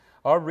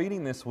Our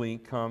reading this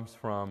week comes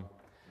from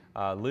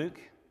Luke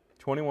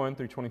 21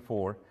 through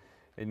 24,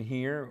 and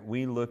here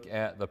we look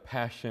at the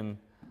Passion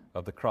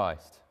of the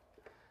Christ.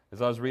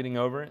 As I was reading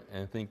over it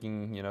and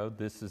thinking,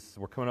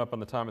 we're coming up on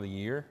the time of the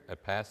year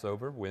at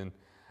Passover when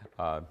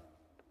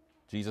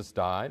Jesus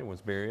died and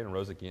was buried and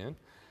rose again.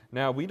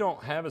 Now, we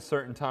don't have a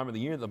certain time of the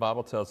year that the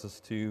Bible tells us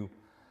to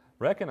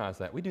recognize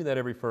that. We do that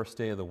every first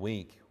day of the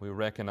week. We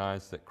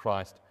recognize that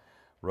Christ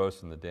rose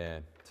from the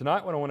dead.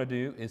 Tonight, what I want to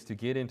do is to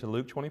get into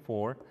Luke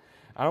 24.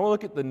 I want to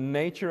look at the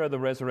nature of the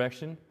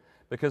resurrection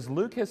because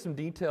Luke has some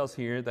details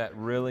here that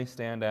really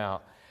stand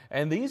out.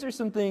 And these are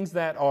some things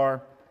that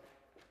are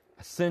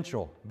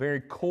essential, very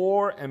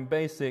core and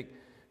basic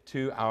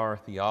to our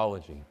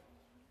theology.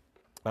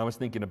 I was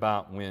thinking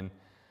about when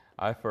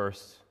I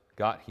first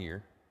got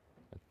here.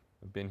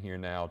 I've been here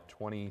now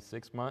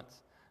 26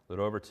 months, a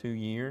little over 2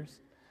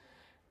 years.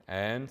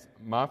 And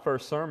my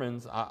first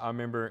sermons, I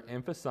remember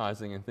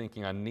emphasizing and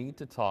thinking I need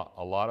to talk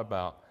a lot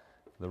about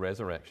the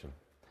resurrection.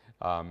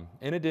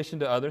 In addition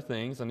to other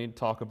things, I need to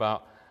talk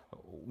about,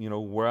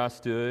 where I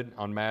stood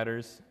on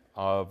matters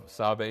of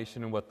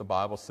salvation and what the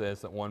Bible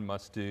says that one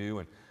must do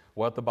and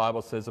what the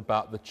Bible says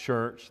about the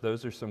church.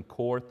 Those are some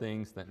core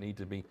things that need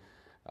to be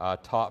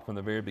taught from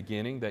the very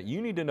beginning, that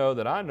you need to know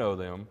that I know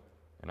them,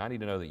 and I need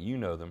to know that you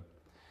know them.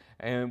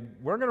 And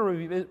we're going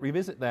to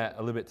revisit that a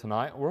little bit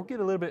tonight. We'll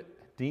get a little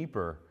bit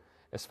deeper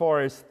as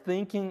far as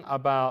thinking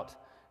about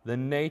the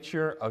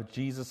nature of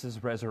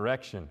Jesus'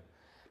 resurrection,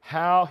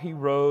 how he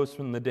rose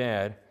from the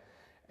dead,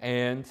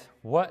 and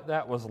what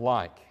that was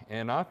like.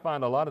 And I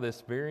find a lot of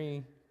this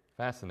very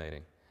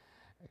fascinating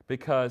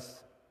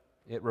because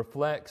it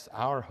reflects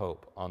our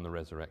hope on the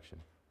resurrection.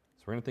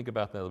 So we're going to think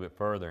about that a little bit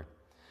further.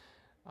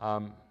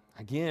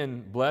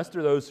 Again, blessed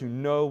are those who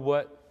know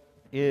what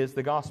is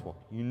the gospel.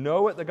 You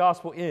know what the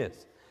gospel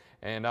is.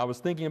 And I was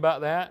thinking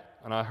about that,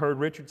 and I heard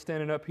Richard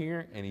standing up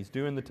here, and he's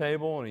doing the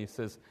table, and he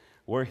says,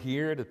 we're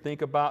here to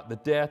think about the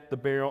death, the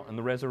burial, and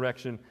the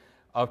resurrection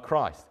of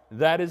Christ.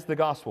 That is the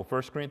gospel.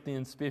 1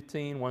 Corinthians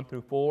 15, 1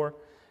 through 4.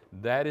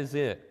 That is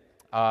it.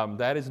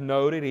 That is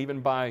noted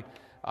even by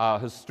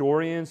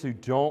historians who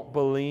don't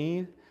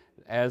believe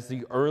as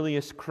the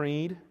earliest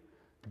creed,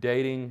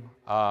 dating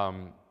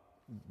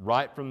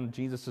right from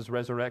Jesus'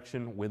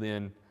 resurrection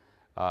within,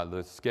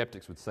 the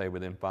skeptics would say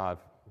within five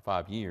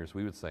years.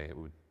 We would say it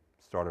would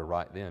started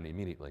right then,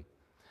 immediately.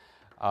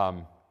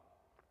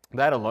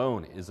 That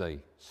alone is a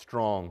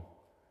strong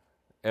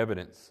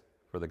evidence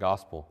for the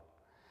gospel,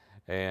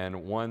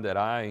 and one that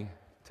I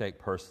take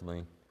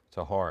personally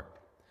to heart.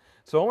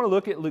 So I want to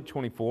look at Luke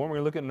 24. We're going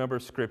to look at a number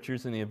of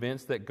scriptures and the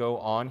events that go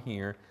on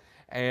here,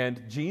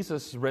 and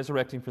Jesus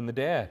resurrecting from the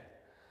dead.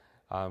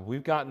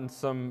 We've gotten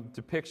some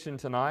depiction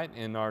tonight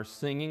in our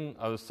singing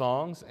of the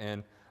songs,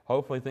 and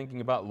hopefully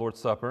thinking about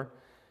Lord's Supper,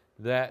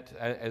 that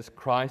as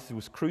Christ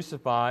was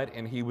crucified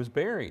and he was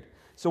buried.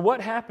 So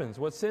what happens?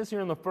 What says here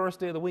on the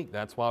first day of the week?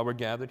 That's why we're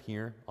gathered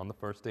here on the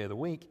first day of the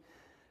week,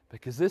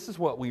 because this is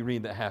what we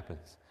read that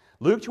happens.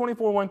 Luke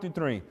 24, 1 through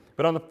 3.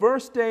 But on the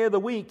first day of the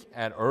week,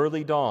 at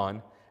early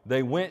dawn,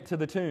 they went to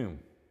the tomb.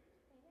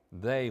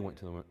 They went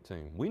to the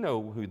tomb. We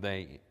know who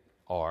they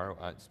are,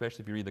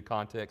 especially if you read the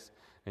context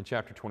in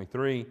chapter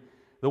 23.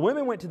 The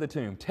women went to the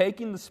tomb,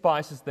 taking the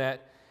spices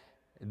that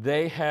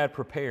they had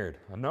prepared.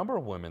 A number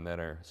of women that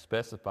are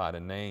specified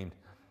and named.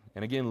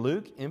 And again,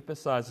 Luke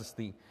emphasizes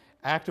the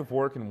active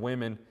work in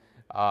women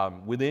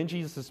within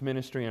Jesus'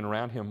 ministry and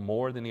around him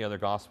more than the other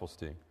Gospels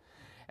do.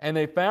 And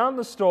they found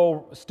the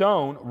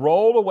stone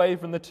rolled away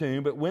from the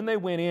tomb, but when they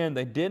went in,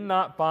 they did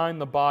not find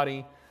the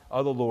body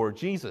of the Lord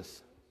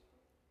Jesus.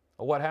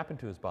 Well, what happened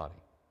to his body?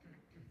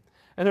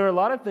 And there are a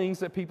lot of things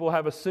that people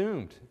have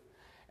assumed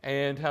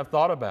and have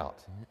thought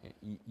about.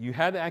 You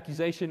had the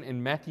accusation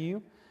in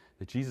Matthew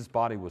that Jesus'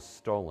 body was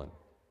stolen.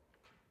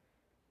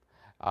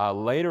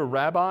 Later,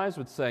 rabbis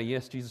would say,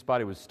 yes, Jesus'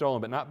 body was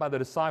stolen, but not by the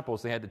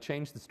disciples. They had to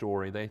change the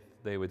story.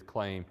 They would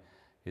claim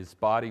his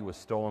body was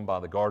stolen by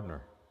the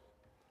gardener.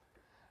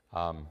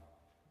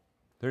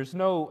 There's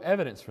no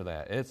evidence for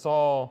that. It's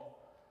all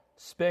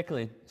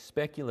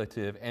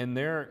speculative, and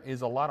there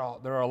are a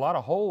lot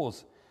of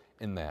holes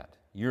in that.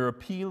 You're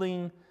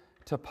appealing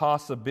to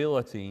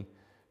possibility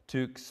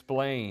to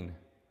explain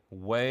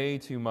way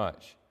too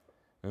much.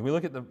 When we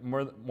look at the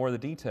more of the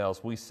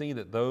details, we see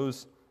that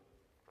those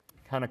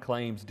kind of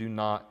claims do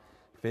not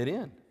fit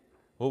in.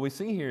 What we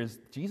see here is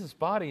Jesus'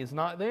 body is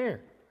not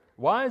there.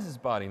 Why is his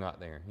body not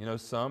there?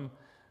 Some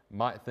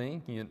might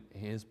think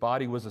his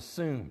body was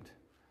assumed.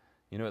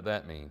 You know what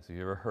that means? Have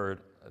you ever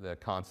heard the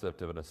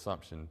concept of an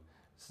assumption?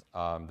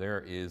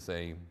 There is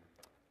a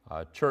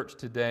church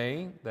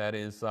today that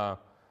is, I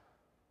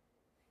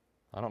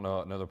don't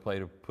know another way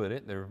to put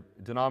it. They're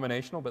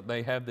denominational, but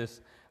they have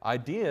this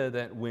idea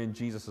that when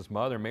Jesus'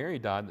 mother, Mary,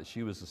 died, that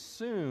she was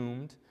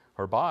assumed,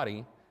 her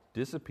body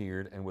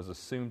disappeared and was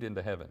assumed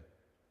into heaven.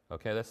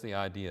 Okay, that's the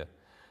idea.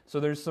 So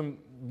there's some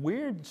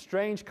weird,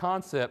 strange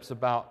concepts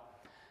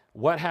about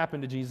what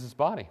happened to Jesus'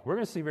 body. We're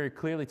going to see very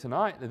clearly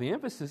tonight that the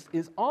emphasis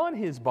is on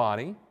his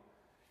body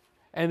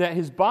And that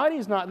his body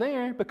is not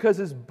there because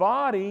his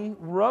body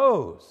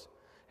rose.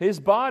 His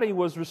body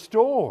was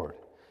restored.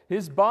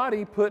 His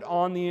body put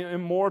on the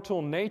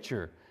immortal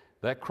nature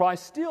that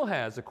Christ still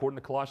has, according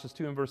to Colossians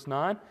 2 and verse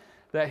 9,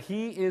 that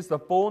he is the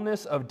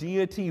fullness of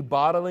deity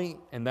bodily,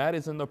 and that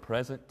is in the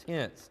present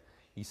tense.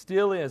 He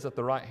still is at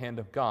the right hand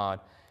of God,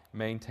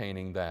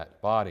 maintaining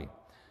that body.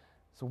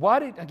 So why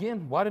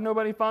did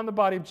nobody find the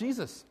body of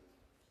Jesus?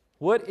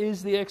 What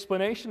is the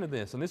explanation of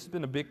this? And this has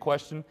been a big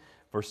question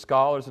for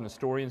scholars and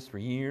historians for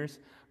years.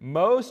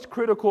 Most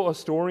critical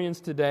historians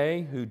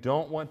today who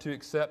don't want to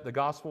accept the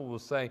gospel will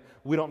say,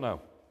 we don't know.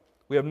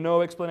 We have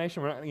no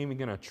explanation. We're not even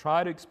going to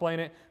try to explain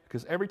it,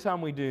 because every time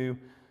we do,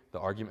 the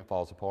argument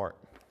falls apart.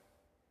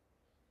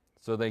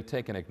 So they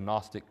take an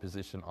agnostic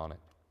position on it.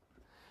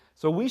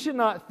 So we should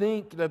not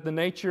think that the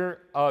nature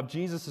of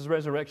Jesus'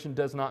 resurrection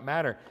does not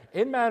matter.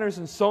 It matters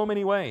in so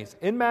many ways.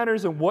 It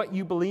matters in what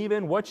you believe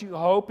in, what you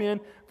hope in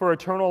for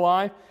eternal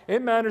life.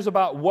 It matters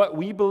about what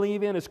we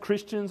believe in as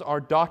Christians, our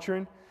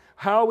doctrine,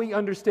 how we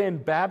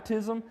understand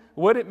baptism,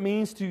 what it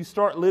means to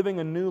start living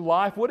a new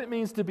life, what it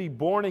means to be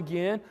born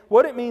again,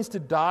 what it means to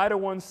die to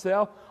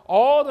oneself.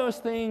 All those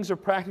things are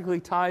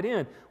practically tied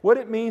in. What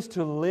it means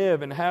to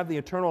live and have the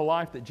eternal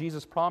life that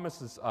Jesus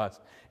promises us.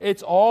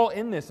 It's all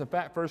in this. In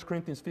fact, 1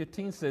 Corinthians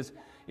 15 says,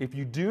 if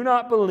you do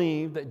not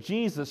believe that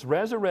Jesus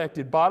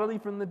resurrected bodily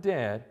from the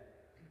dead,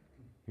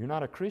 you're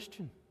not a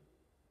Christian.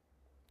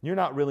 You're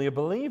not really a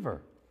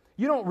believer.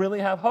 You don't really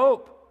have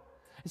hope.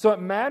 So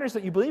it matters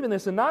that you believe in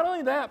this. And not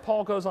only that,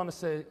 Paul goes on to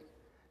say, it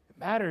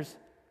matters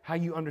how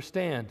you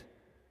understand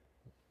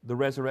the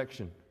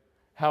resurrection,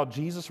 how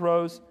Jesus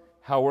rose,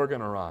 how we're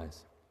going to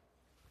rise.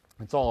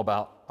 It's all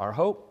about our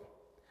hope.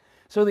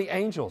 So the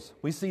angels,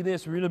 we see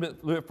this, we read a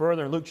little bit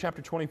further in Luke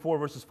chapter 24,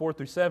 verses 4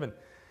 through 7.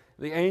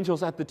 The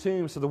angels at the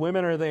tomb, so the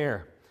women are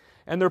there.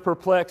 And they're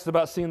perplexed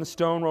about seeing the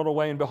stone rolled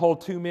away. And behold,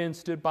 two men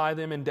stood by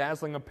them in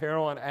dazzling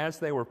apparel. And as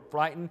they were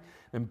frightened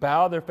and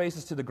bowed their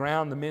faces to the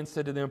ground, the men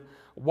said to them,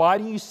 why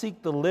do you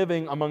seek the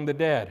living among the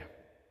dead?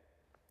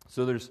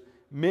 So there's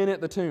men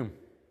at the tomb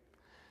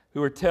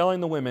who are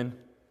telling the women,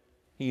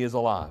 he is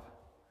alive.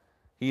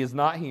 He is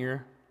not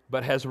here,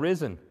 but has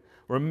risen.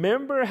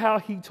 Remember how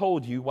he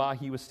told you while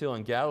he was still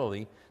in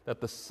Galilee that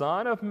the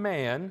Son of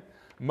Man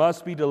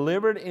must be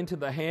delivered into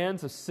the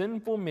hands of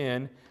sinful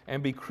men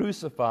and be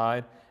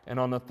crucified, and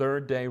on the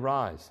third day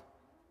rise.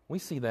 We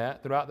see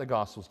that throughout the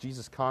Gospels.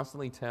 Jesus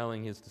constantly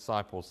telling his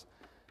disciples,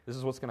 this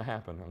is what's going to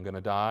happen. I'm going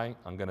to die.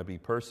 I'm going to be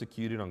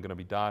persecuted. I'm going to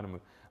be died.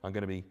 I'm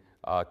going to be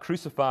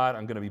crucified.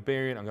 I'm going to be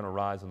buried. I'm going to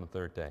rise on the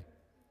third day.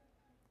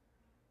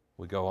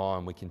 We go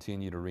on. We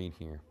continue to read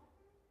here.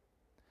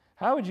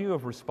 How would you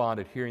have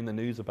responded hearing the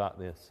news about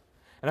this?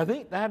 And I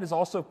think that is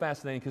also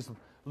fascinating because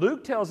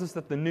Luke tells us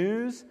that the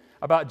news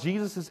about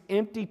Jesus'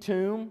 empty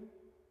tomb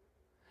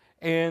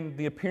and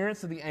the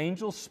appearance of the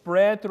angels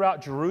spread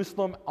throughout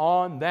Jerusalem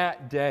on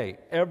that day.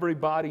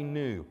 Everybody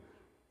knew.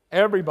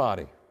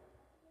 Everybody.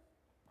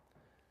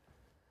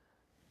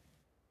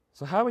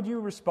 So how would you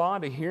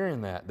respond to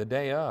hearing that the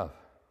day of?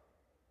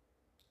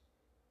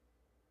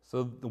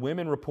 So the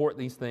women report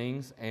these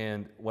things,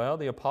 and, well,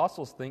 the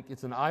apostles think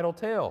it's an idle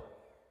tale.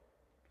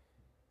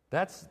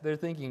 They're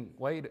thinking,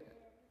 wait,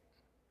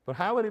 but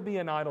how would it be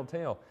an idle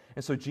tale?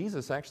 And so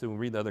Jesus, actually, when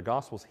we read the other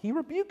Gospels, he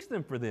rebukes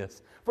them for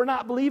this, for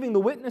not believing the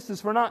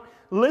witnesses, for not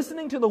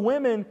listening to the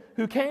women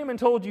who came and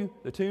told you,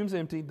 the tomb's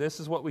empty, this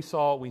is what we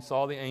saw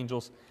the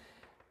angels,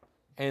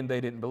 and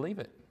they didn't believe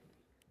it.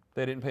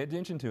 They didn't pay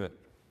attention to it.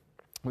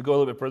 We go a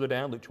little bit further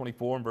down, Luke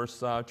 24 and verse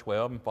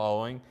 12 and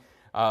following.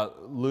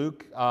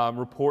 Luke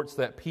reports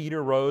that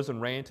Peter rose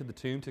and ran to the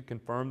tomb to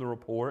confirm the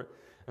report.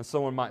 And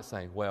someone might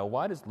say, well,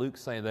 why does Luke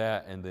say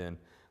that? And then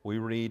we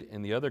read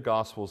in the other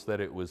Gospels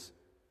that it was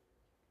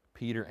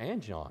Peter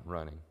and John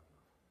running.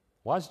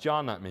 Why is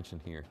John not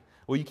mentioned here?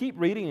 Well, you keep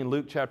reading in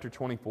Luke chapter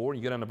 24, and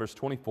you get down to verse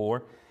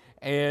 24,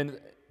 and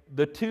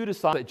the two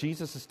disciples that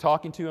Jesus is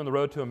talking to on the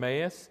road to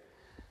Emmaus,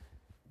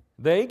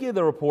 they give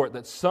the report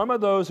that some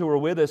of those who were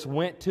with us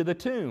went to the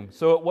tomb.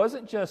 So it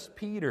wasn't just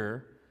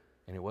Peter,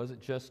 and it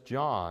wasn't just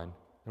John.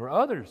 There were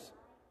others.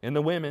 And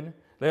the women,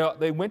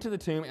 they went to the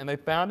tomb, and they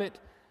found it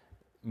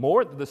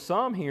more. The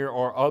some here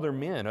are other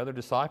men, other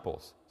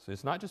disciples. So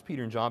it's not just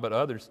Peter and John, but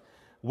others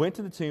went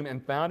to the tomb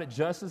and found it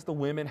just as the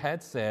women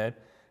had said,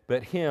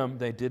 but him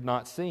they did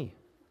not see.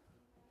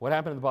 What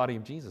happened to the body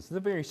of Jesus? It's a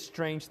very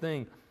strange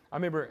thing. I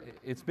remember,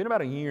 it's been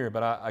about a year,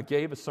 but I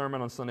gave a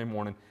sermon on Sunday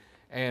morning,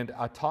 and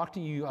I talked to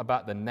you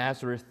about the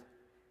Nazareth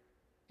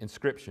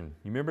inscription.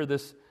 You remember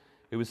this?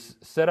 It was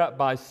set up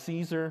by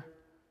Caesar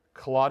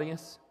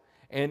Claudius,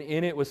 and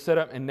in it was set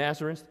up in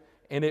Nazareth,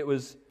 and it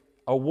was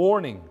a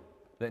warning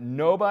that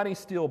nobody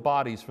steal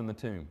bodies from the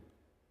tomb.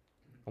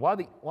 Why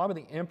would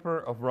the emperor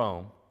of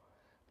Rome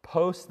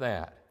post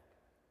that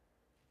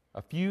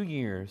a few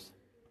years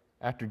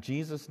after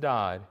Jesus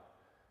died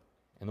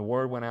and the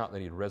word went out that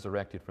he had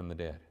resurrected from the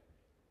dead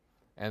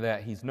and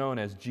that he's known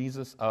as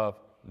Jesus of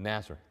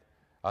Nazareth?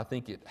 I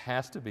think it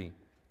has to be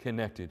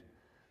connected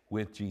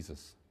with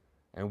Jesus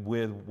and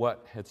with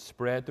what had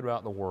spread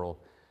throughout the world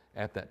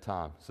at that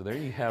time. So there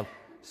you have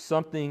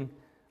something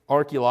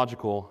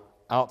archaeological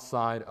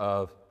outside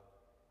of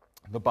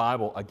the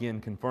Bible, again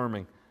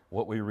confirming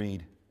what we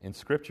read in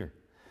Scripture.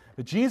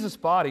 But Jesus'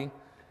 body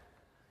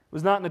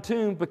was not in the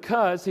tomb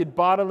because he had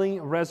bodily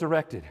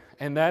resurrected.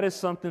 And that is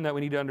something that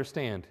we need to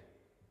understand.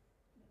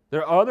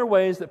 There are other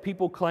ways that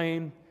people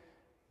claim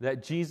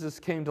that Jesus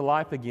came to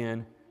life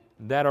again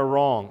that are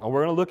wrong. And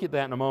we're going to look at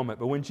that in a moment.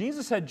 But when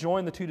Jesus had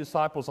joined the two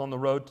disciples on the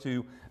road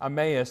to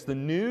Emmaus, the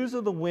news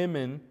of the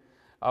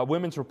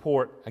women's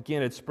report,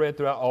 again, had spread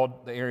throughout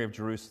all the area of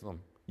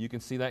Jerusalem. You can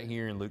see that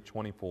here in Luke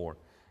 24,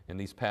 in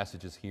these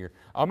passages here.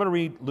 I'm going to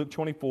read Luke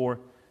 24,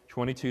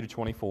 22 to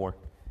 24.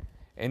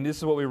 And this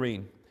is what we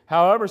read.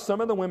 However,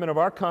 some of the women of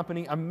our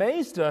company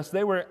amazed us.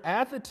 They were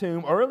at the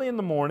tomb early in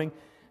the morning.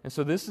 And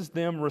so this is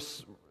them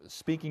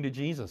speaking to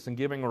Jesus and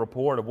giving a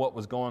report of what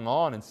was going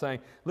on and saying,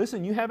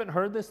 listen, you haven't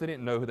heard this? They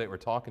didn't know who they were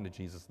talking to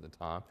Jesus at the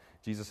time.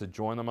 Jesus had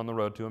joined them on the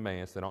road to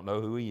Emmaus. They don't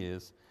know who he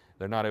is.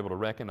 They're not able to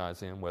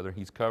recognize him, whether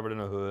he's covered in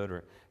a hood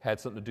or had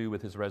something to do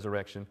with his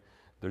resurrection.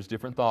 There's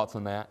different thoughts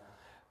on that.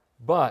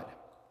 But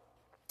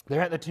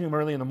they're at the tomb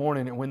early in the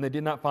morning, and when they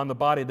did not find the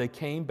body, they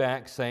came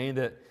back saying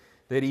that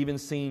they'd even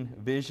seen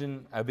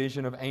a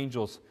vision of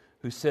angels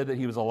who said that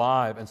he was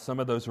alive, and some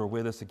of those who were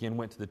with us again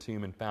went to the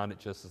tomb and found it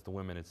just as the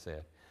women had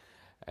said,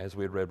 as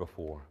we had read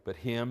before. But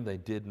him they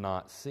did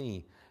not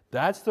see.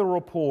 That's the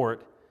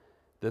report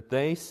that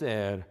they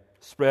said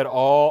spread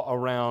all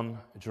around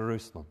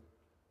Jerusalem.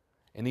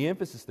 And the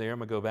emphasis there, I'm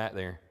going to go back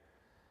there.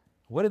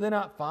 What did they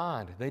not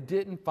find? They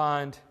didn't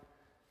find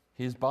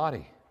his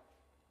body.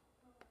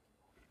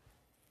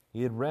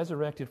 He had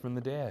resurrected from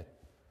the dead.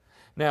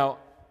 Now,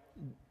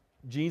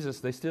 Jesus,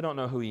 they still don't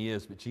know who he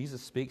is, but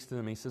Jesus speaks to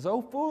them. He says,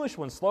 "Oh, foolish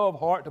one, slow of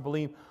heart to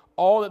believe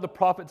all that the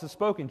prophets have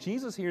spoken."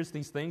 Jesus hears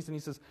these things and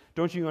he says,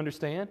 don't you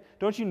understand?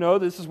 Don't you know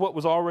this is what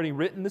was already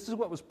written? This is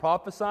what was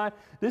prophesied?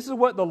 This is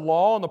what the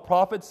law and the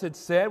prophets had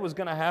said was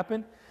going to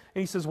happen?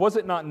 And he says, was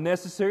it not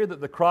necessary that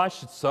the Christ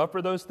should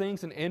suffer those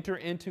things and enter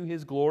into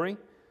his glory?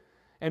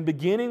 And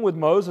beginning with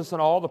Moses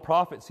and all the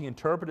prophets, he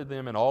interpreted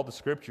them in all the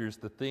Scriptures,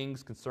 the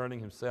things concerning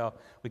himself.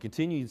 We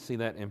continue to see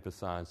that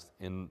emphasized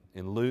in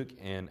Luke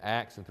and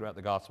Acts and throughout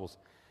the Gospels,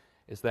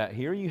 is that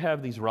here you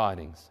have these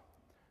writings,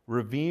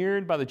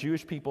 revered by the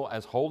Jewish people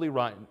as holy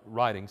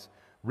writings,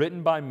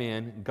 written by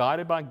men,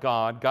 guided by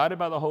God, guided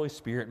by the Holy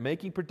Spirit,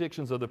 making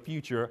predictions of the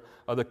future,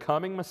 of the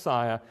coming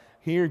Messiah.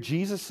 Here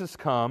Jesus has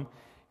come.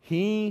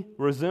 He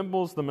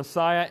resembles the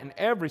Messiah in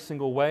every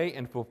single way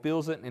and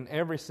fulfills it in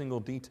every single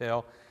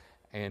detail.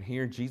 And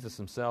here Jesus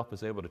himself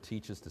is able to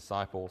teach his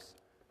disciples,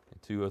 and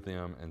two of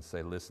them, and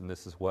say, listen,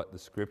 this is what the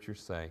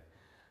Scriptures say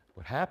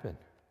would happen.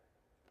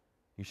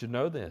 You should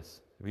know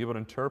this, to be able to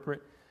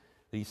interpret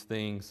these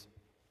things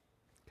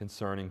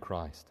concerning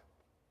Christ.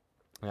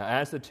 Now,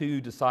 as the two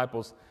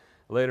disciples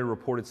later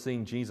reported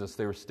seeing Jesus,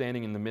 they were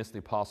standing in the midst of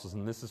the apostles,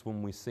 and this is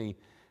when we see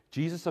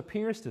Jesus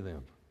appears to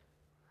them.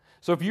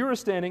 So if you were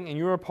standing and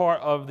you were a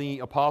part of the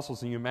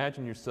apostles, and you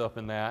imagine yourself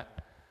in that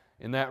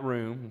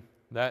room,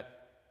 that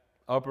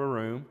upper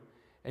room,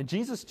 and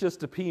Jesus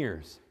just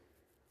appears,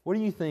 what are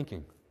you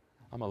thinking?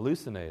 I'm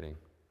hallucinating.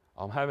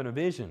 I'm having a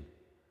vision.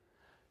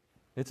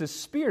 It's a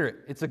spirit.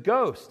 It's a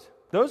ghost.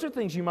 Those are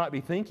things you might be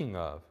thinking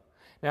of.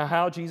 Now,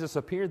 how Jesus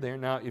appeared there,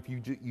 now if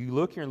you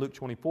look here in Luke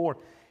 24,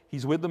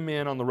 he's with the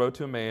men on the road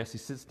to Emmaus. He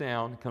sits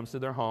down, comes to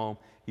their home,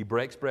 he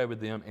breaks bread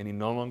with them, and he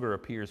no longer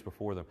appears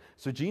before them.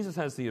 So Jesus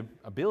has the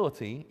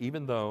ability,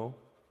 even though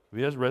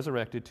he is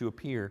resurrected, to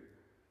appear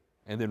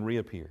and then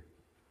reappear.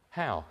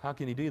 How? How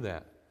can he do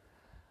that?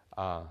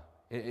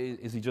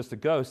 Is he just a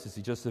ghost? Is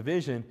he just a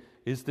vision?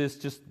 Is this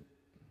just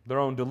their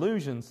own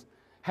delusions?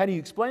 How do you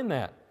explain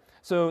that?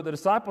 So the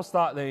disciples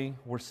thought they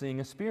were seeing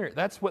a spirit.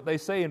 That's what they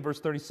say in verse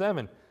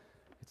 37.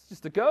 It's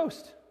just a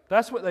ghost.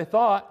 That's what they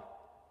thought.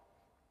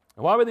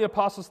 And why would the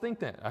apostles think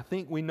that? I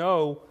think we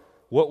know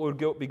what would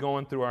be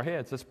going through our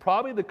heads. That's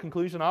probably the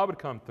conclusion I would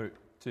come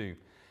to.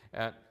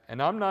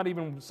 And I'm not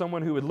even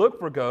someone who would look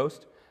for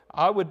ghosts.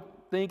 I would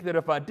think that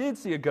if I did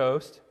see a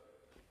ghost,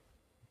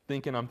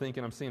 thinking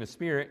I'm seeing a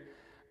spirit,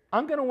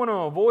 I'm going to want to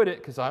avoid it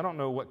because I don't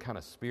know what kind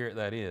of spirit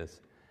that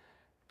is.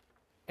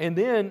 And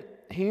then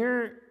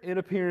here it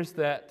appears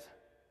that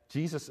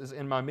Jesus is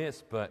in my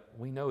midst, but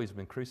we know he's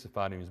been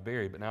crucified and he's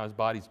buried, but now his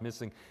body's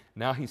missing.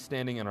 Now he's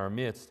standing in our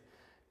midst.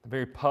 A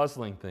very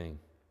puzzling thing,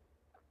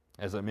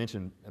 as I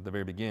mentioned at the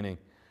very beginning.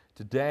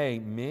 Today,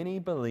 many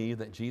believe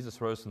that Jesus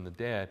rose from the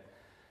dead,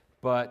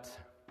 but,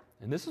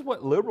 and this is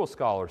what liberal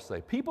scholars say,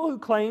 people who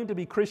claim to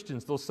be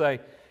Christians, they'll say,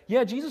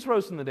 yeah, Jesus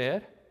rose from the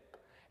dead.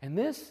 And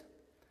this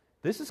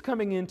is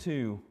coming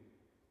into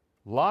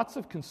lots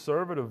of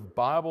conservative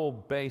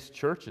Bible-based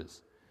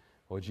churches.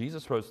 Well,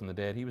 Jesus rose from the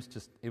dead. It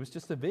was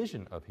just a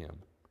vision of him.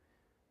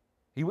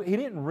 He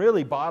didn't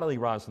really bodily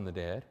rise from the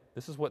dead.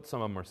 This is what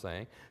some of them are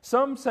saying.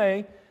 Some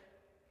say,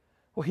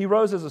 well, he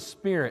rose as a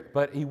spirit,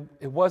 but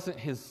it wasn't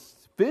his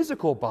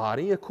physical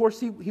body. Of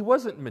course, he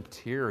wasn't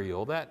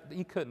material. That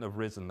he couldn't have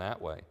risen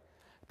that way.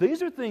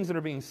 These are things that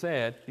are being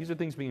said. These are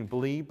things being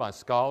believed by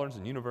scholars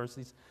and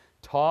universities,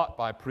 taught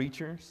by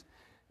preachers,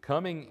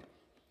 coming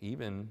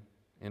even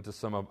into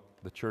some of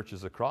the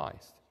churches of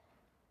Christ.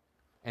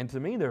 And to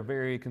me, they're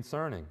very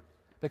concerning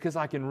because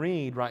I can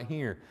read right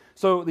here.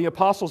 So the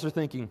apostles are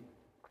thinking,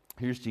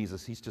 here's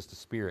Jesus. He's just a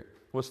spirit.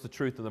 What's the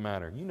truth of the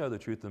matter? You know the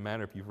truth of the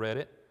matter if you've read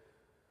it.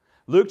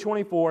 Luke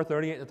 24,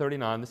 38 to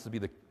 39, this will be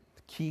the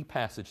key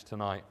passage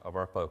tonight of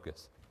our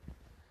focus.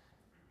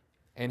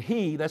 And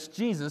he, that's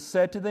Jesus,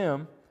 said to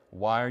them,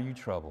 why are you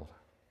troubled?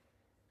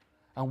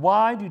 And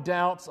why do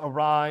doubts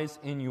arise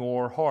in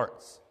your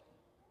hearts?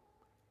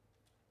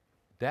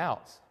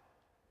 Doubts.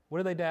 What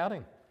are they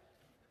doubting?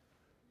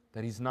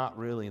 That he's not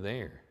really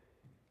there.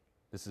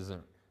 This is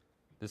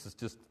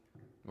just,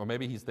 or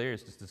maybe he's there,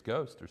 it's just his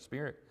ghost or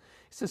spirit.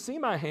 He says, see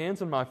my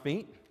hands and my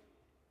feet,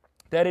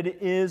 that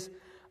it is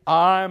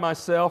I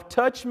myself.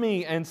 Touch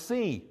me and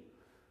see.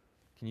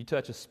 Can you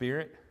touch a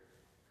spirit?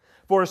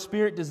 For a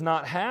spirit does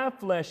not have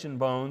flesh and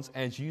bones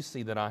as you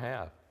see that I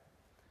have.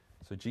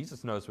 So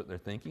Jesus knows what they're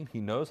thinking. He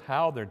knows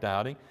how they're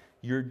doubting.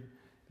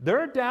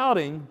 They're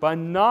doubting by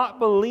not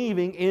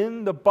believing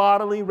in the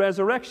bodily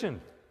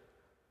resurrection.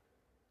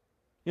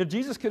 You know,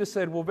 Jesus could have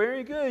said, well,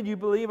 very good, you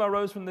believe I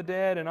rose from the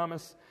dead and I'm a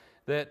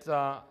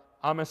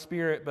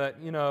spirit, but,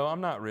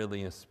 I'm not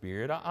really a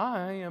spirit.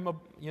 I am a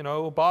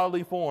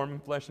bodily form,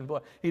 flesh and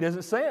blood. He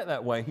doesn't say it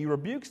that way. He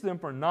rebukes them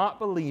for not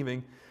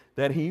believing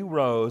that he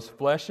rose,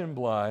 flesh and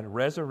blood,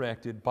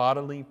 resurrected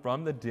bodily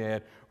from the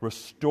dead,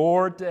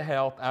 restored to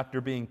health after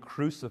being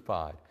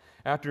crucified,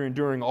 after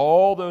enduring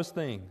all those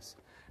things.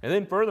 And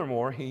then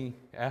furthermore, he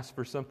asks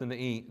for something to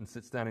eat and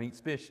sits down and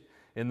eats fish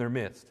in their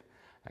midst.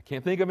 I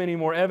can't think of any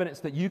more evidence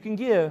that you can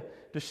give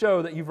to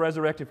show that you've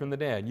resurrected from the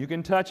dead. You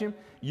can touch him.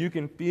 You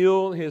can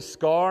feel his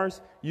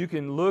scars. You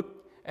can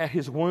look at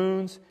his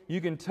wounds. You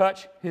can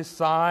touch his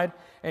side.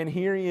 And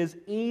here he is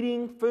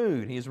eating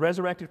food. He is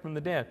resurrected from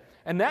the dead.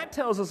 And that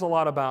tells us a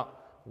lot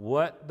about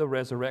what the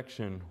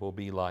resurrection will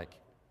be like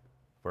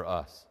for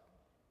us.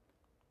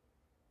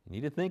 You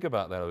need to think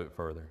about that a bit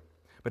further.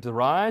 But to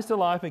rise to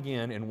life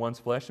again in one's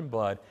flesh and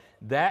blood,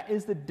 that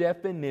is the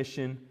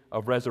definition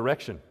of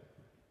resurrection.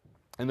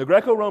 In the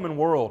Greco-Roman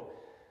world,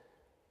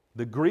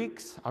 the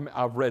Greeks,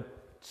 I've read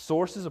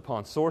sources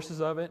upon sources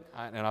of it,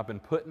 and I've been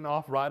putting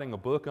off writing a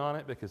book on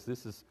it because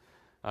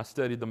I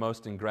studied the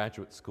most in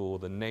graduate school,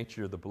 the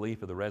nature of the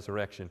belief of the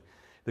resurrection.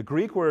 The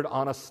Greek word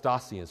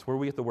anastasia is where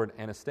we get the word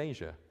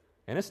Anastasia.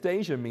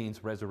 Anastasia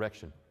means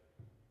resurrection.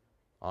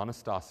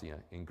 Anastasia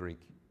in Greek.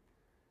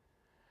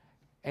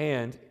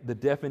 And the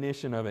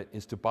definition of it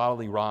is to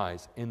bodily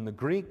rise. And the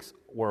Greeks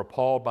were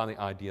appalled by the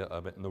idea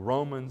of it, and the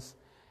Romans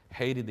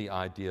hated the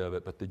idea of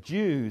it, but the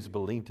Jews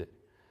believed it.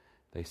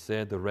 They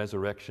said the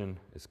resurrection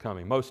is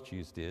coming. Most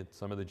Jews did.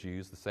 Some of the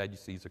Jews, the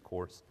Sadducees, of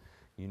course,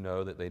 you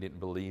know that they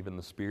didn't believe in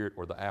the spirit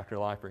or the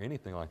afterlife or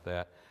anything like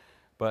that.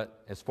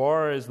 But as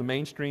far as the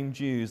mainstream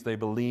Jews, they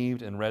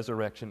believed in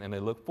resurrection and they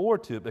looked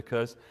forward to it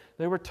because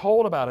they were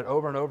told about it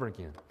over and over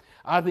again.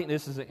 I think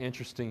this is an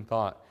interesting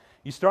thought.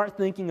 You start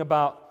thinking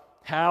about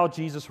how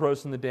Jesus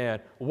rose from the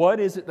dead.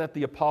 What is it that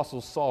the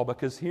apostles saw?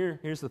 Because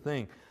here's the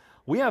thing.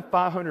 We have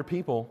 500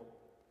 people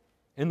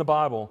in the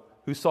Bible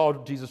who saw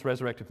Jesus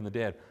resurrected from the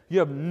dead. You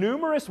have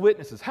numerous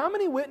witnesses. How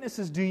many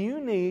witnesses do you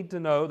need to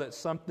know that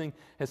something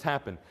has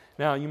happened?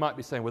 Now, you might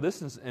be saying, well,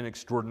 this is an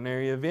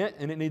extraordinary event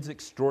and it needs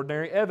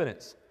extraordinary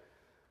evidence.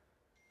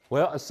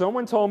 Well, if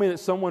someone told me that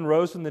someone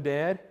rose from the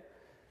dead,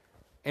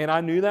 and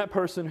I knew that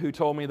person who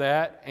told me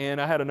that,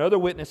 and I had another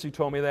witness who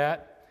told me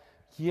that,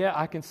 yeah,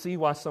 I can see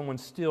why someone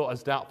still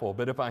is doubtful.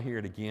 But if I hear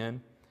it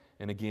again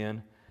and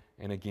again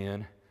and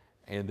again,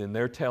 and then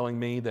they're telling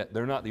me that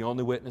they're not the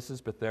only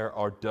witnesses, but there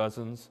are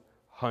dozens,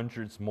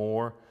 hundreds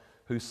more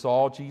who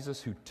saw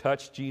Jesus, who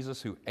touched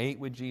Jesus, who ate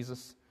with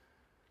Jesus,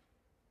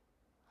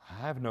 I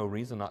have no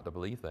reason not to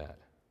believe that.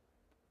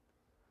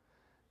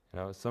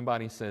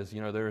 Somebody says,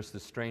 there's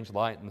this strange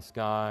light in the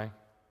sky.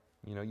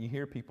 You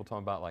hear people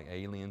talking about like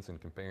aliens and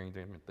comparing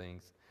different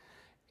things.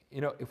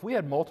 If we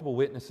had multiple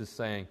witnesses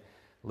saying,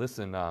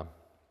 listen, I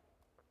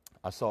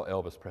saw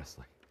Elvis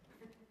Presley.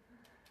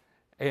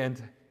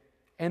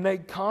 And they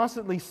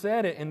constantly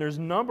said it, and there's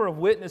a number of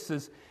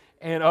witnesses,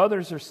 and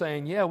others are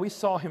saying, yeah, we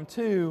saw him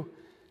too.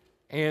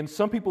 And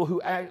some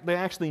people they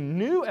actually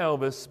knew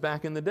Elvis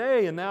back in the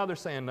day, and now they're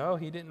saying, no,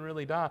 he didn't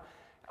really die.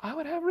 I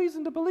would have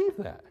reason to believe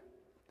that.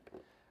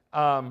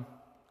 Of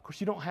course,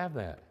 you don't have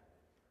that.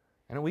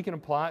 And we can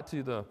apply it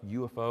to the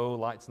UFO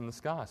lights in the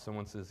sky.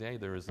 Someone says, hey,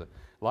 there is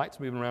lights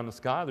moving around the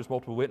sky. There's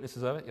multiple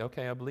witnesses of it.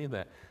 Okay, I believe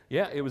that.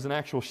 Yeah, it was an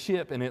actual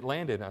ship, and it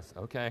landed. I said,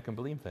 okay, I can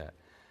believe that.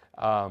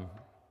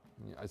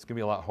 It's going to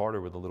be a lot harder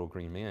with the little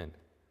green men.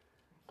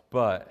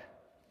 But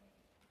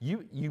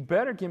you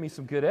better give me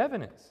some good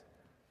evidence.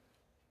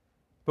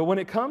 But when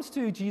it comes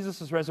to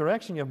Jesus'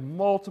 resurrection, you have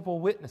multiple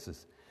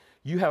witnesses.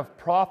 You have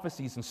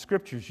prophecies and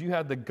scriptures. You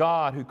have the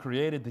God who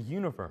created the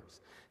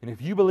universe. And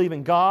if you believe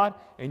in God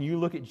and you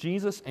look at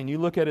Jesus and you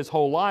look at his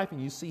whole life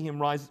and you see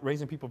him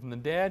raising people from the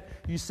dead,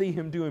 you see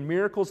him doing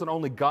miracles that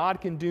only God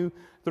can do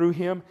through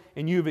him,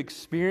 and you've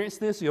experienced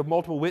this, you have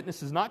multiple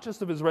witnesses, not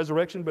just of his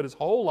resurrection, but his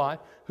whole life,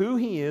 who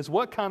he is,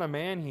 what kind of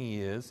man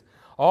he is,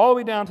 all the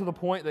way down to the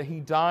point that he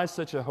dies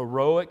such a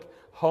heroic,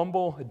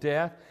 humble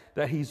death,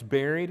 that he's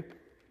buried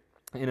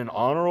in an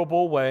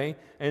honorable way,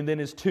 and then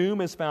his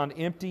tomb is found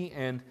empty,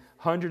 and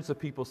hundreds of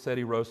people said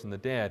he rose from the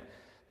dead.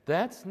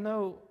 That's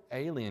no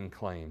alien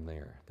claim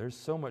there. There's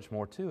so much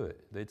more to it.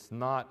 It's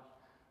nothing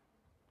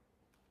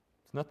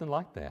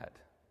like that.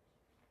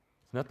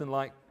 It's nothing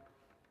like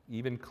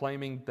even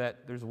claiming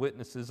that there's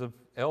witnesses of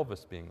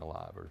Elvis being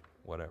alive or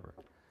whatever.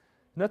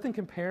 Nothing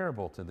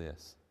comparable to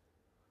this.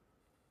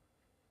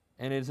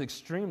 And it is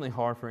extremely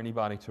hard for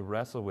anybody to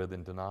wrestle with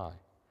and deny.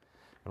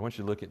 I want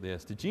you to look at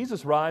this. Did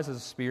Jesus rise as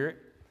a spirit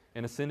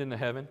and ascend into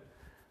heaven?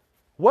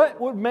 What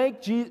would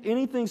make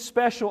anything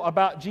special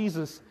about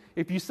Jesus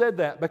if you said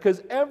that?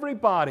 Because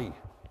everybody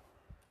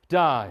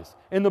dies.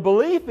 And the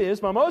belief is,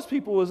 by most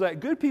people, is that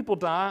good people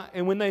die,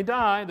 and when they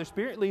die, their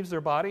spirit leaves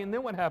their body, and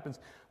then what happens?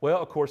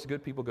 Well, of course,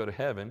 good people go to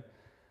heaven.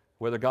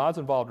 Whether God's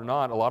involved or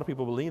not, a lot of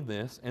people believe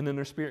this, and then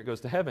their spirit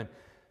goes to heaven.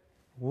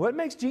 What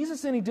makes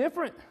Jesus any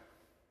different?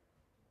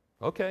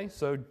 Okay,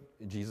 so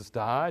Jesus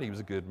died. He was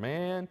a good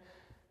man.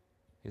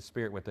 His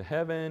spirit went to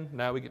heaven.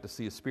 Now we get to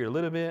see his spirit a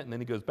little bit, and then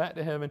he goes back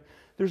to heaven.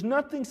 There's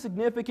nothing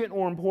significant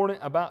or important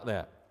about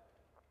that.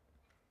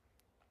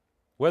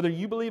 Whether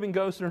you believe in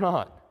ghosts or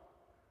not.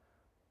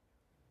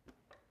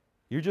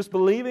 You're just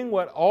believing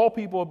what all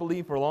people have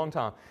believed for a long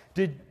time.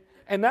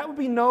 And that would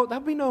be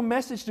no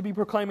message to be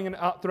proclaiming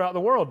throughout the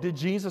world. Did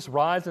Jesus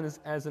rise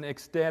as an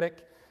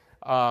ecstatic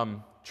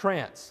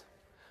trance?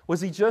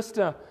 Was he just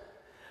a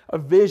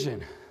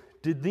vision?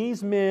 Did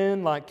these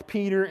men like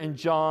Peter and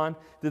John,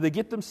 did they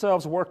get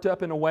themselves worked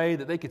up in a way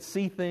that they could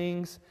see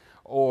things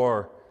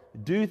or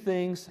do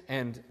things?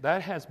 And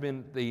that has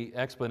been the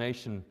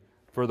explanation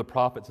for the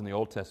prophets in the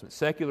Old Testament.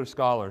 Secular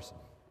scholars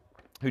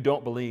who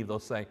don't believe, they'll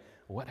say,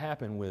 what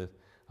happened with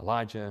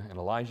Elijah and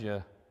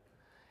Elijah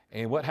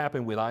and what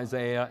happened with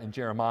Isaiah and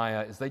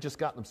Jeremiah is they just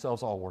got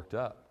themselves all worked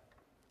up.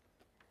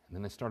 And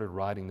then they started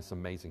writing this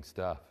amazing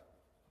stuff.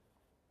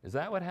 Is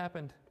that what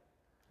happened?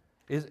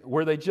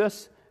 Were they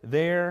just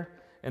there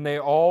and they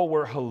all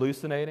were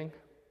hallucinating?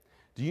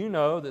 Do you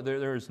know that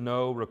there is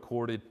no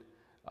recorded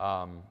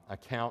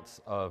accounts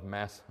of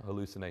mass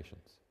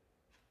hallucinations?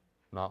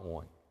 Not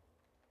one.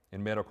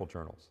 In medical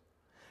journals.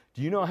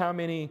 Do you know how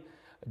many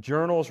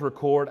journals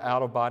record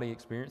out-of-body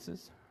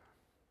experiences?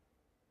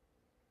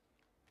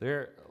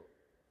 The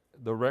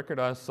record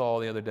I saw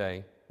the other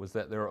day was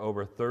that there are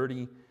over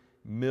 30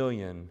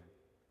 million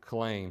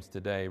claims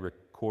today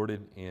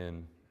recorded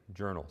in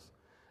journals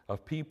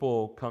of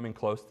people coming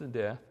close to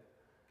death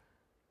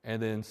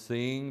and then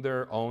seeing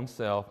their own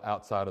self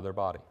outside of their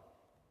body.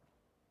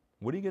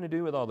 What are you going to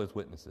do with all those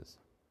witnesses?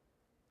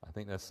 I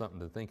think that's something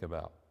to think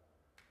about.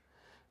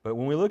 But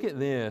when we look at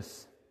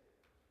this,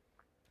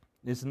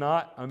 this is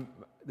not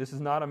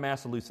a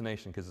mass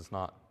hallucination because it's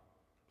not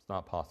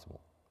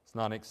possible. It's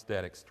not an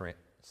ecstatic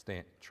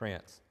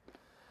trance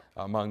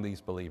among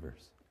these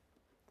believers.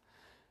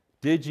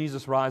 Did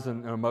Jesus rise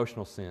in an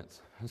emotional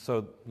sense? And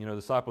so, the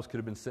disciples could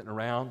have been sitting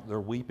around, they're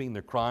weeping,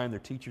 they're crying,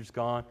 their teacher's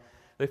gone.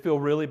 They feel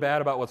really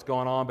bad about what's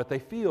going on, but they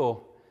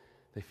feel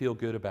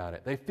good about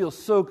it. They feel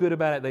so good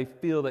about it, they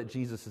feel that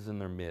Jesus is in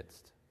their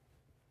midst.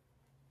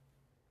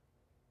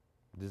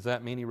 Does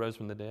that mean he rose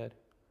from the dead?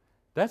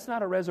 That's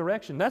not a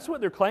resurrection. That's what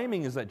they're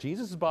claiming, is that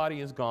Jesus' body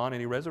is gone and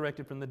he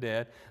resurrected from the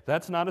dead.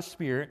 That's not a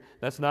spirit.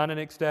 That's not an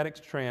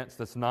ecstatic trance.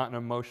 That's not an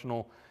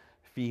emotional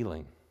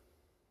feeling.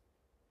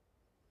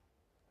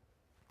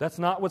 That's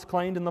not what's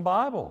claimed in the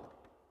Bible.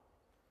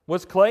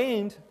 What's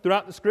claimed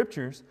throughout the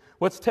Scriptures,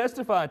 what's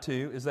testified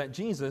to, is that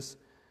Jesus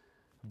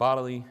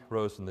bodily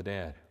rose from the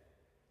dead.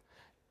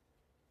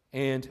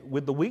 And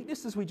with the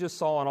weaknesses we just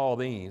saw in all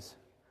these,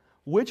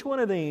 which one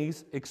of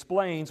these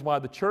explains why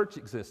the church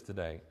exists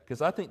today?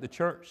 Because I think the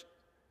church,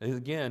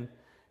 again,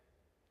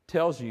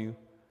 tells you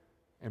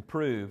and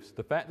proves,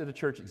 the fact that the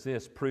church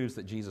exists proves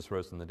that Jesus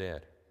rose from the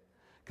dead.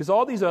 Because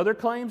all these other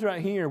claims right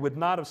here would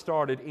not have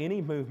started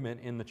any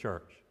movement in the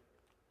church.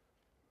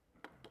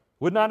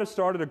 Would not have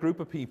started a group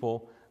of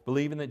people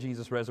believing that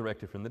Jesus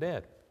resurrected from the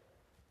dead.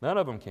 None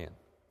of them can.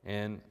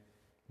 And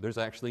there's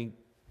actually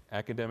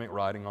academic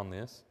writing on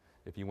this,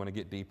 if you want to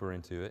get deeper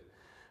into it.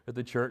 But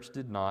the church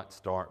did not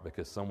start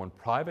because someone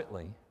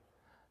privately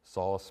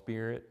saw a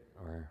spirit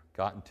or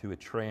got into a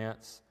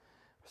trance,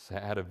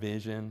 had a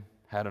vision,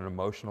 had an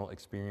emotional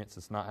experience.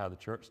 It's not how the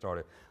church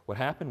started. What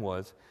happened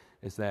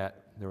is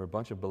that there were a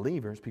bunch of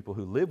believers, people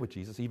who lived with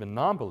Jesus, even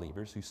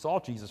non-believers, who saw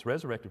Jesus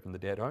resurrected from the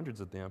dead, hundreds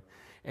of them,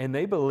 and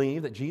they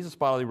believed that Jesus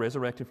bodily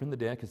resurrected from the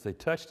dead because they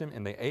touched him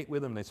and they ate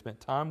with him, and they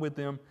spent time with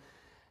them.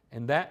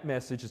 And that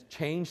message has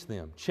changed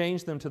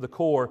them to the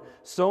core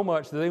so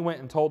much that they went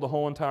and told the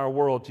whole entire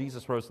world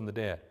Jesus rose from the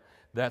dead.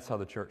 That's how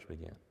the church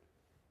began.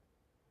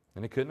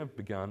 And it couldn't have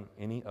begun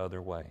any other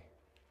way.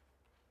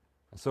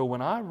 And so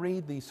when I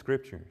read these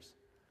scriptures,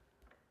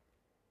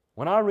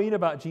 when I read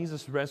about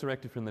Jesus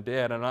resurrected from the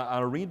dead, and I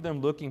read them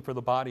looking for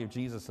the body of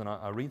Jesus, and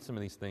I read some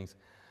of these things,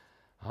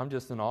 I'm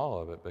just in awe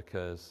of it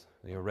because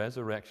the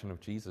resurrection of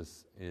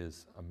Jesus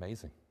is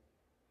amazing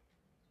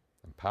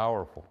and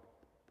powerful.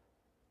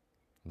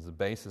 It's the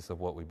basis of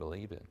what we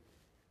believe in.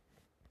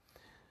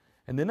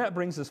 And then that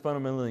brings us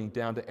fundamentally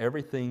down to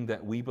everything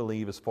that we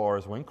believe as far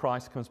as when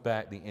Christ comes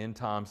back, the end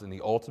times, and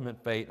the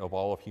ultimate fate of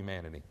all of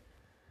humanity.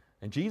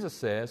 And Jesus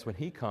says when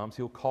He comes,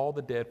 He'll call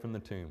the dead from the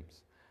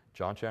tombs.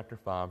 John chapter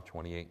 5,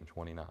 28 and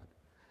 29.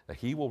 That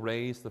He will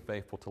raise the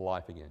faithful to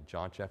life again.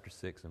 John chapter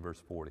 6 and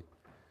verse 40.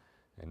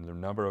 And a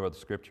number of other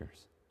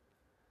scriptures.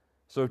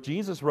 So if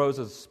Jesus rose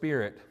as a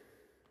spirit,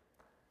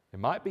 it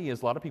might be,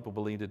 as a lot of people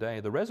believe today,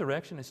 the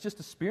resurrection is just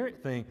a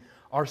spirit thing.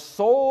 Our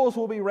souls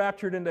will be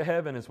raptured into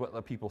heaven, is what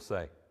the people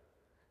say.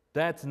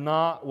 That's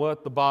not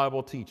what the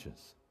Bible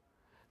teaches.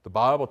 The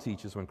Bible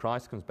teaches when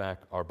Christ comes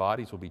back, our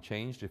bodies will be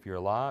changed. If you're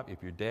alive,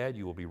 if you're dead,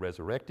 you will be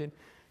resurrected.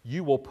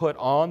 You will put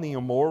on the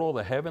immortal,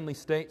 the heavenly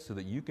state, so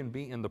that you can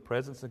be in the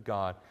presence of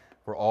God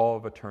for all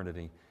of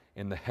eternity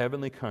in the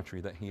heavenly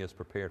country that He has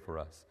prepared for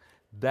us.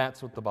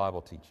 That's what the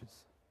Bible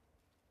teaches.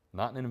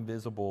 Not an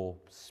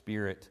invisible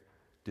spirit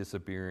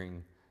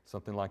disappearing,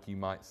 something like you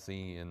might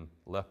see in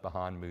Left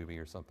Behind movie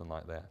or something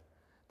like that.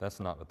 That's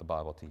not what the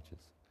Bible teaches.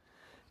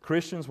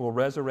 Christians will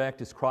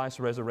resurrect as Christ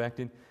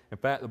resurrected. In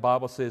fact, the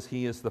Bible says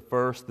He is the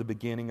first, the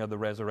beginning of the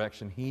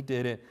resurrection. He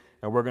did it,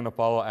 and we're going to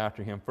follow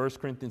after Him. 1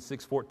 Corinthians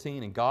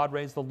 6:14, and God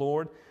raised the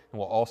Lord and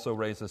will also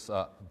raise us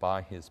up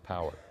by His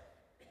power.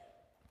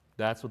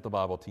 That's what the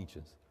Bible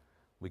teaches.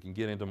 We can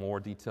get into more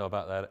detail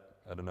about that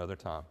at another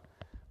time,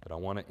 but I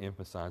want to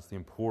emphasize the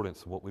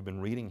importance of what we've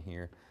been reading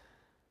here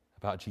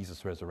about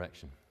Jesus'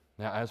 resurrection.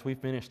 Now, as we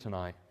finish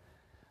tonight,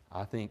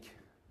 I think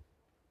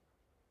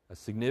a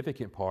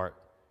significant part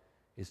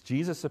is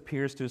Jesus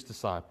appears to His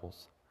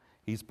disciples.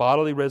 He's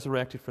bodily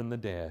resurrected from the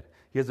dead.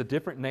 He has a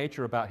different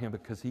nature about Him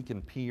because He can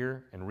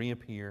appear and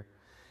reappear.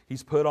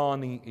 He's put on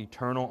the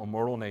eternal,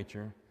 immortal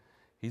nature.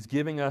 He's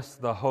giving us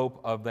the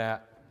hope of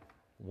that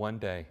one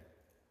day.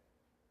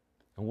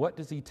 And what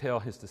does He tell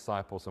His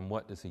disciples, and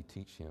what does He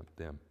teach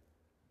them?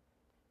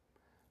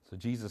 So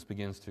Jesus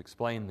begins to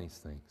explain these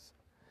things.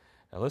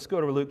 Now let's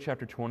go to Luke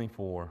chapter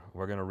 24.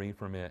 We're going to read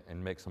from it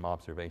and make some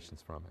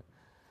observations from it.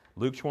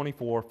 Luke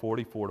 24,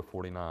 44 to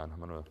 49. I'm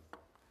going to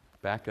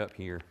back up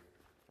here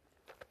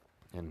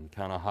and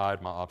kind of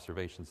hide my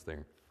observations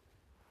there.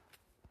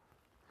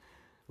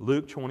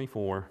 Luke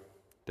 24,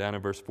 down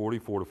in verse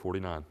 44 to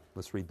 49.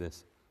 Let's read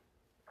this.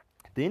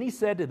 Then He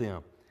said to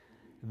them,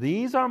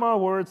 "These are my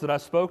words that I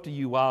spoke to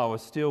you while I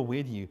was still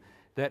with you,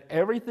 that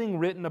everything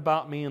written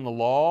about me in the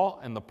law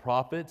and the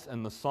prophets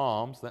and the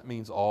Psalms," that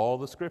means all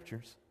the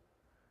scriptures,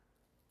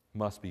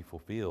 "must be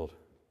fulfilled."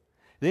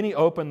 Then He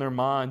opened their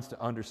minds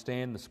to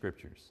understand the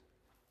scriptures.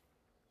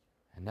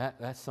 And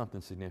that's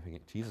something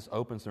significant. Jesus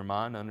opens their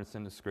mind to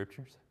understand the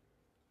scriptures.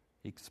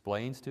 He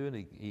explains to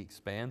it. He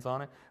expands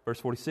on it. Verse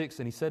 46,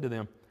 and He said to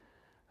them,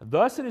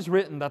 "Thus it is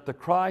written that the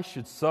Christ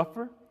should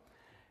suffer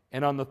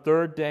and on the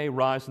third day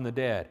rise from the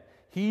dead."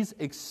 He's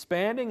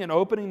expanding and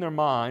opening their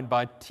mind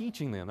by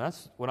teaching them.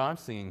 That's what I'm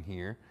seeing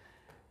here.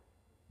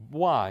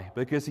 Why?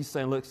 Because He's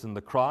saying, listen, the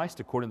Christ,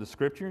 according to the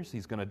Scriptures,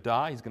 He's going to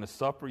die, He's going to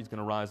suffer, He's going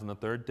to rise on the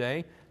third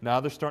day. Now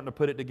they're starting to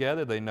put it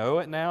together. They know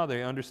it now.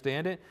 They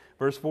understand it.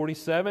 Verse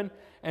 47,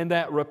 and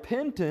that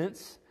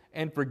repentance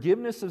and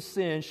forgiveness of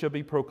sins shall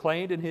be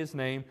proclaimed in His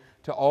name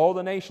to all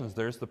the nations.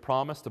 There's the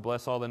promise to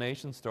bless all the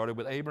nations. Started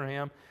with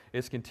Abraham.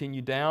 It's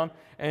continued down.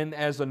 And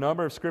as a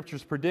number of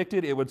Scriptures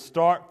predicted, it would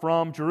start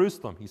from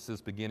Jerusalem. He says,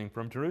 beginning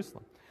from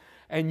Jerusalem.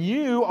 And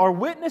you are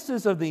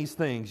witnesses of these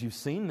things. You've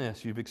seen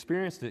this. You've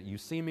experienced it.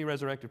 You've seen me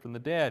resurrected from the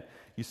dead.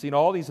 You've seen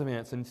all these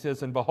events. And He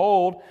says, and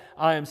behold,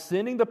 I am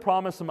sending the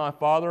promise of my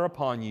Father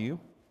upon you.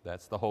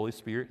 That's the Holy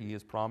Spirit. He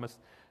has promised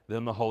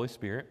them the Holy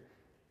Spirit.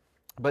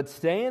 But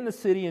stay in the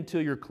city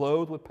until you're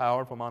clothed with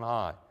power from on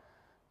high.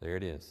 There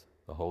it is,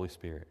 the Holy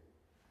Spirit.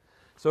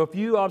 So a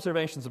few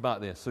observations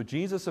about this. So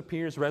Jesus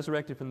appears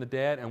resurrected from the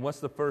dead. And what's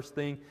the first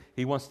thing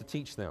He wants to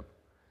teach them?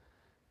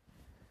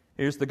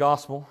 Here's the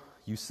gospel.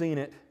 You've seen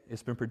it.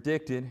 It's been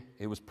predicted.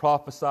 It was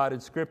prophesied in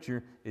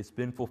Scripture. It's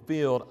been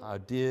fulfilled. I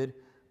did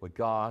what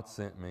God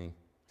sent me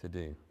to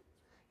do.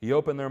 He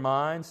opened their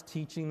minds,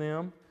 teaching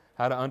them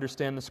how to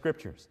understand the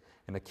Scriptures.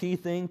 And the key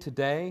thing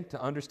today to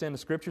understand the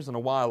Scriptures,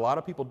 and why a lot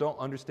of people don't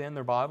understand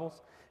their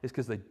Bibles, is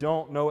because they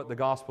don't know what the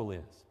gospel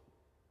is.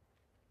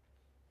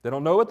 They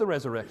don't know what the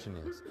resurrection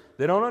is.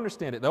 They don't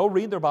understand it. They'll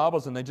read their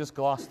Bibles and they just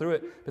gloss through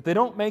it, but they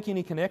don't make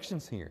any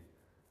connections here.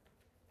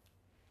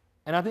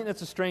 And I think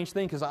that's a strange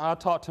thing, because I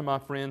talk to my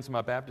friends,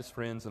 my Baptist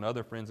friends and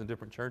other friends in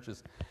different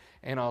churches,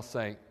 and I'll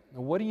say,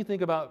 what do you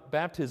think about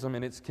baptism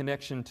and its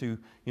connection to,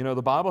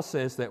 the Bible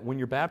says that when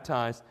you're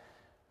baptized,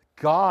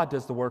 God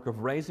does the work of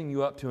raising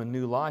you up to a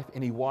new life,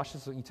 and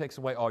He takes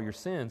away all your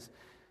sins.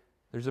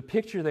 There's a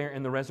picture there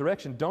in the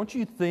resurrection. Don't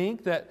you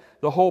think that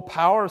the whole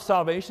power of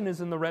salvation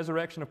is in the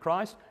resurrection of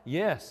Christ?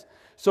 Yes.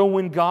 So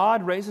when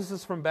God raises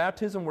us from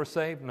baptism, we're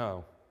saved?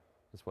 No.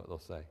 That's what they'll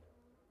say.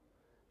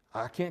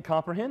 I can't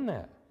comprehend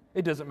that.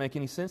 It doesn't make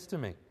any sense to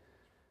me.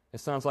 It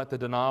sounds like the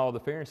denial of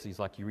the Pharisees,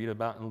 like you read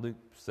about in Luke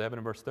 7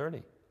 and verse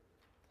 30.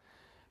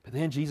 But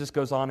then Jesus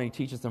goes on and He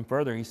teaches them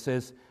further. He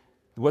says,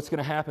 what's going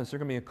to happen is there's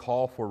going to be a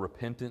call for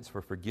repentance,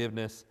 for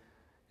forgiveness.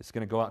 It's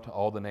going to go out to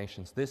all the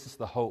nations. This is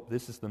the hope.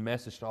 This is the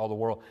message to all the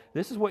world.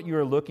 This is what you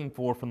are looking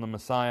for from the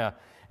Messiah.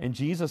 And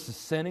Jesus is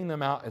sending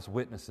them out as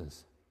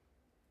witnesses.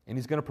 And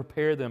He's going to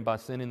prepare them by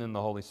sending them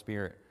the Holy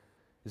Spirit.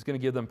 He's going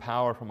to give them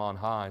power from on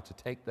high to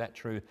take that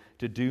truth,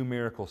 to do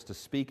miracles, to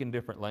speak in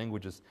different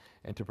languages,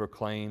 and to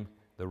proclaim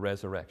the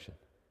resurrection.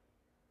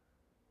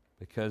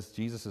 Because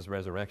Jesus'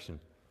 resurrection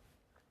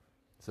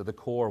is at the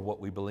core of what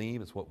we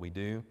believe, it's what we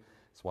do.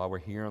 It's why we're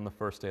here on the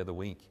first day of the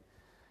week.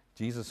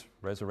 Jesus'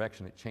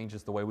 resurrection, it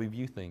changes the way we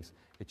view things.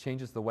 It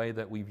changes the way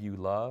that we view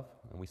love,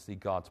 and we see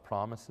God's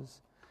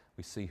promises.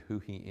 We see who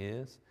He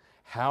is,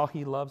 how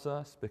He loves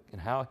us,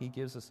 and how He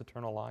gives us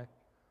eternal life.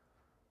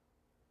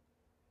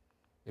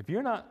 If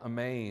you're not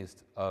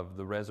amazed of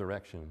the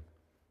resurrection,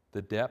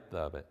 the depth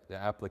of it, the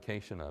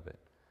application of it,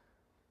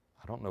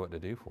 I don't know what to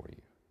do for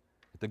you.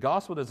 If the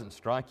gospel doesn't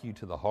strike you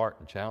to the heart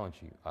and challenge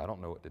you, I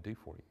don't know what to do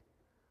for you.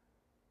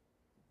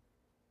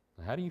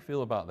 Now, how do you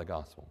feel about the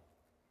gospel?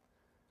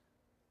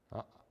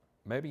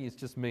 Maybe it's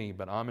just me,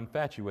 but I'm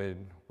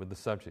infatuated with the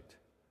subject.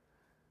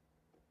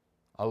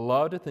 I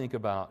love to think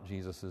about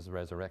Jesus'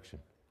 resurrection,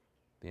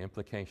 the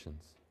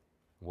implications,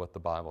 what the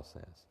Bible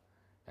says,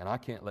 and I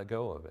can't let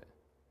go of it.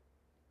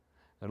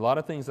 There are a lot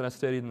of things that I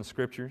studied in the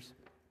Scriptures,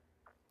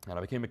 and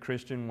I became a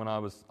Christian when I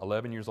was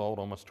 11 years old,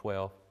 almost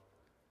 12,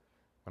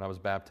 when I was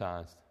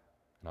baptized.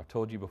 And I've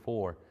told you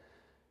before,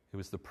 it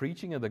was the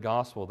preaching of the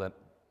gospel that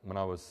when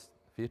I was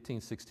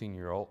 15, 16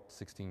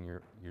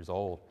 years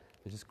old,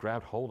 it just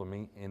grabbed hold of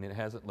me, and it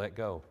hasn't let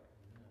go.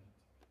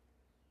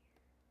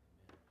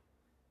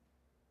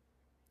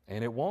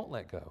 And it won't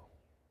let go.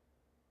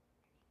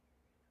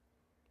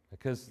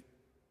 Because,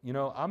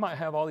 I might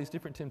have all these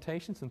different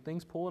temptations and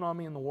things pulling on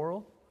me in the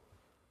world,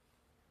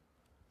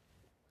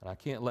 and I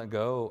can't let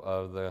go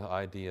of the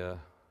idea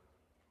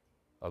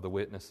of the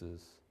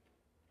witnesses,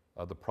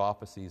 of the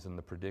prophecies and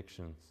the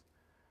predictions,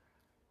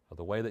 of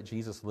the way that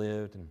Jesus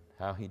lived and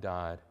how He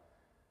died.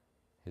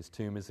 His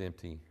tomb is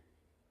empty,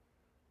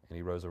 and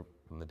He rose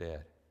from the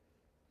dead.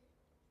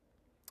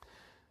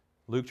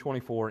 Luke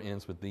 24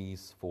 ends with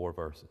these 4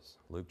 verses.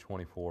 Luke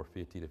 24,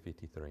 50 to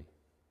 53.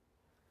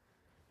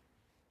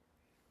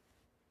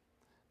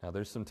 Now,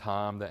 there's some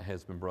time that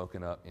has been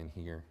broken up in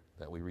here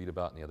that we read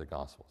about in the other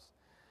Gospels.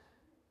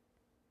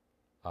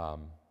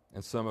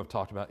 And some have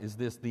talked about, is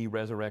this the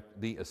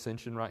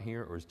ascension right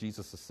here, or is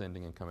Jesus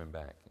ascending and coming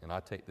back? And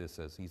I take this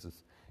as He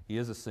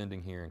is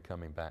ascending here and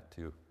coming back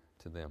to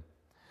them.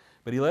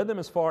 But He led them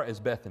as far as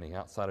Bethany,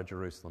 outside of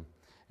Jerusalem.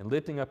 And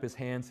lifting up His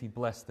hands, He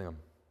blessed them.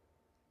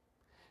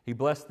 He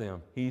blessed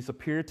them. He's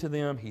appeared to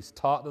them. He's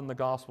taught them the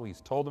gospel.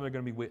 He's told them they're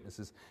going to be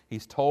witnesses.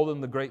 He's told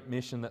them the great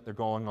mission that they're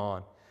going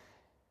on.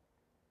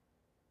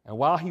 And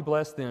while He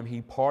blessed them,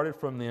 He parted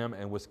from them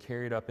and was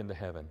carried up into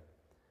heaven.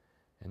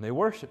 And they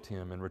worshiped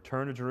Him and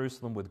returned to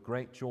Jerusalem with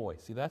great joy.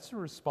 See, that's the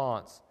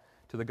response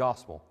to the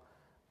gospel.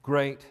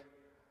 Great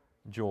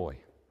joy.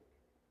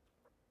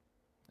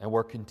 And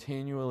we're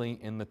continually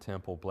in the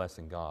temple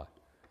blessing God.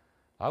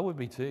 I would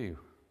be too.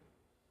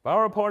 If I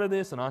were a part of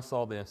this and I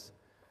saw this,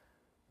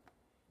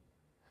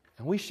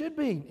 and we should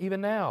be, even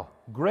now,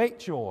 great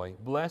joy,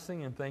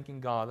 blessing and thanking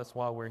God. That's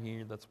why we're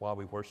here. That's why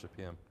we worship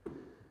Him.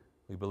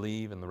 We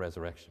believe in the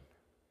resurrection.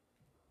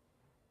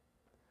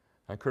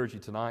 I encourage you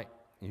tonight,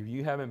 if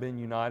you haven't been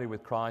united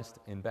with Christ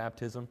in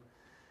baptism,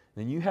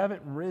 then you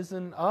haven't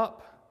risen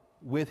up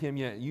with Him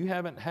yet. You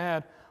haven't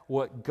had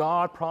what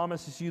God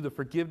promises you, the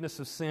forgiveness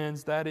of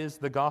sins. That is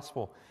the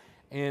gospel.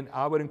 And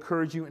I would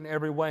encourage you in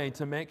every way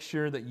to make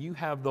sure that you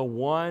have the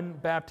one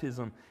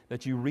baptism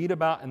that you read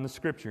about in the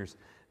Scriptures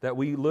that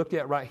we look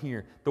at right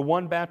here. The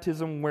one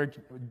baptism where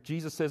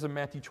Jesus says in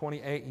Matthew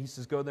 28, He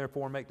says, "Go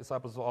therefore and make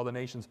disciples of all the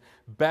nations,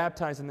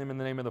 baptizing them in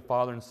the name of the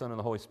Father and Son and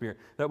the Holy Spirit."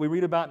 That we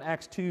read about in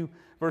Acts 2,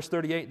 verse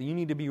 38, that you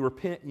need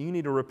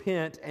to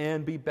repent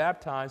and be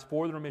baptized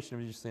for the remission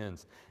of your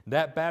sins.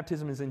 That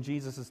baptism is in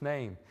Jesus'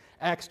 name.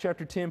 Acts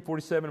chapter 10,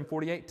 47 and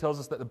 48 tells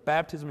us that the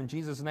baptism in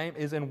Jesus' name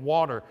is in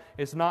water.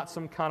 It's not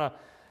some kind of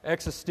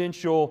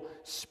existential,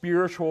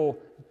 spiritual,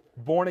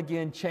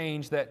 born-again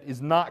change that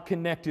is not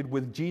connected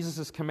with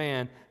Jesus'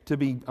 command to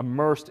be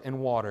immersed in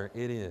water.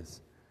 It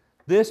is.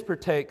 This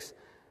partakes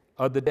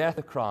of the death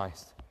of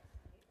Christ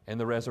and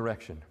the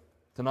resurrection.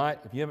 Tonight,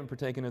 if you haven't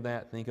partaken of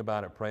that, think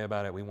about it, pray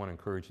about it. We want to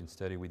encourage you and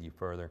study with you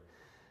further.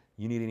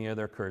 You need any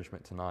other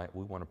encouragement tonight,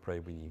 we want to pray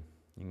with you.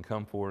 You can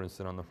come forward and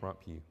sit on the front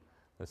pew.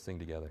 Let's sing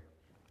together.